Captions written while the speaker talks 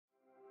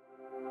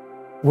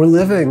We're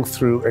living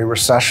through a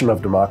recession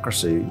of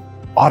democracy.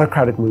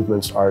 Autocratic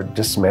movements are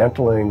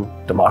dismantling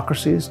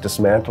democracies,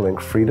 dismantling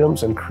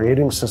freedoms, and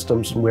creating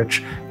systems in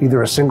which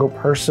either a single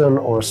person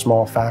or a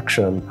small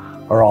faction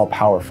are all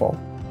powerful.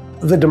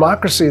 The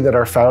democracy that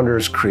our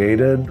founders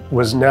created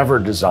was never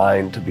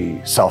designed to be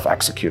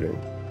self-executing.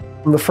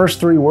 The first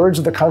three words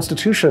of the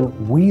Constitution,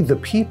 "We the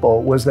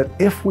people," was that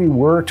if we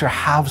were to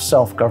have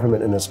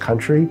self-government in this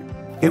country,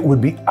 it would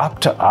be up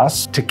to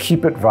us to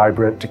keep it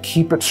vibrant, to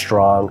keep it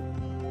strong.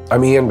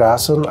 I'm Ian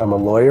Bassin. I'm a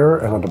lawyer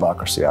and a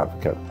democracy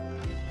advocate.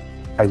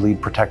 I lead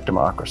Protect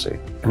Democracy,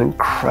 an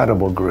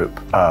incredible group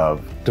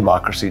of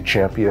democracy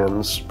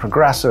champions,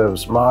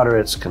 progressives,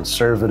 moderates,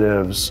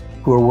 conservatives,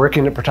 who are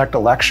working to protect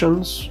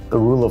elections, the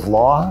rule of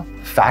law,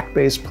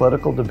 fact-based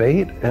political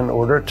debate in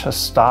order to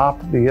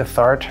stop the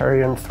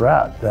authoritarian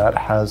threat that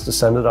has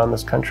descended on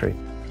this country.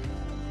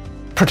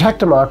 Protect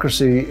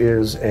Democracy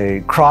is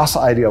a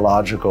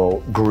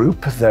cross-ideological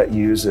group that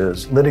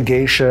uses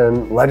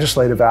litigation,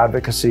 legislative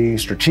advocacy,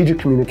 strategic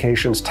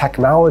communications,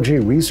 technology,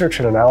 research,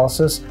 and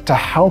analysis to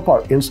help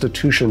our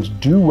institutions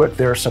do what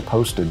they're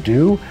supposed to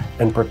do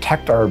and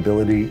protect our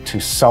ability to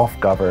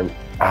self-govern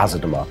as a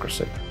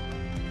democracy.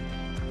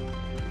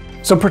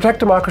 So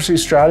Protect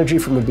Democracy's strategy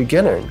from the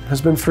beginning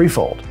has been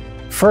threefold.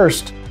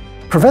 First,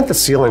 prevent the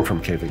ceiling from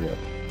caving in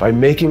by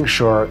making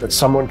sure that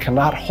someone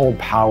cannot hold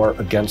power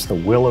against the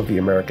will of the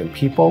American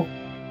people.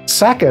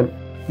 Second,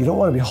 you don't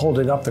want to be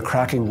holding up the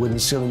cracking wooden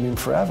ceiling beam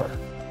forever.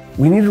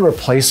 We need to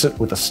replace it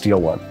with a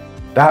steel one.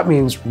 That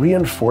means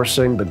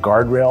reinforcing the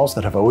guardrails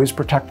that have always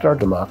protected our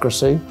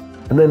democracy.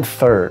 And then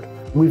third,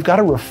 we've got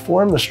to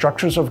reform the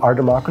structures of our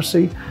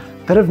democracy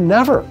that have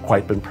never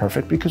quite been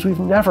perfect because we've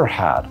never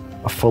had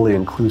a fully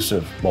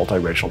inclusive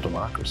multiracial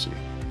democracy.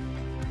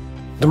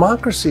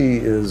 Democracy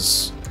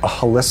is a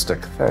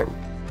holistic thing.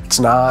 It's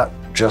not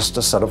just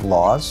a set of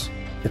laws.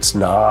 It's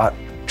not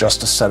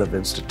just a set of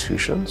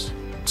institutions.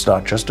 It's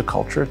not just a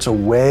culture. It's a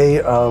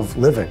way of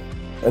living.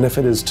 And if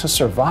it is to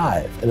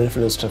survive, and if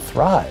it is to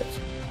thrive,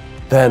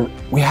 then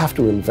we have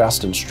to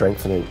invest in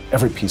strengthening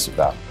every piece of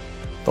that.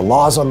 The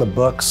laws on the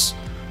books,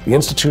 the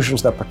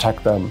institutions that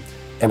protect them,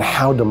 and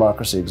how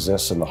democracy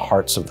exists in the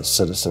hearts of the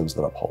citizens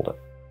that uphold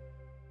it.